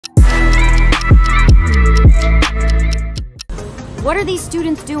What are these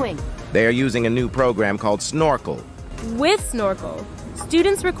students doing? They are using a new program called Snorkl. With Snorkl,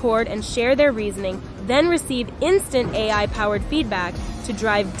 students record and share their reasoning, then receive instant AI-powered feedback to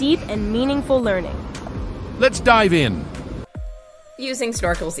drive deep and meaningful learning. Let's dive in. Using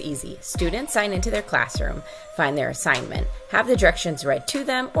Snorkel's easy. Students sign into their classroom, find their assignment, have the directions read to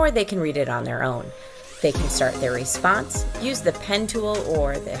them, or they can read it on their own. They can start their response, use the pen tool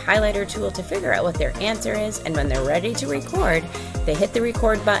or the highlighter tool to figure out what their answer is, and when they're ready to record, they hit the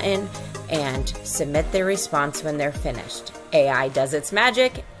record button and submit their response when they're finished. AI does its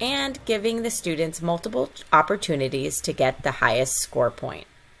magic and giving the students multiple opportunities to get the highest score point.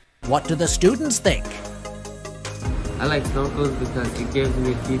 What do the students think? I like Snorkl because it gives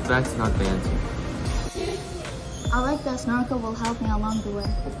me feedback, not the answer. I like that Snorkl will help me along the way.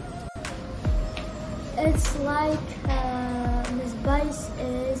 It's like this device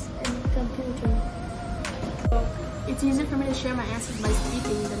is a computer. It's easier for me to share my answers by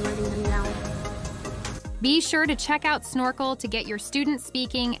speaking than writing them down. Be sure to check out Snorkl to get your student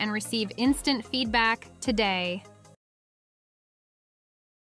speaking and receive instant feedback today.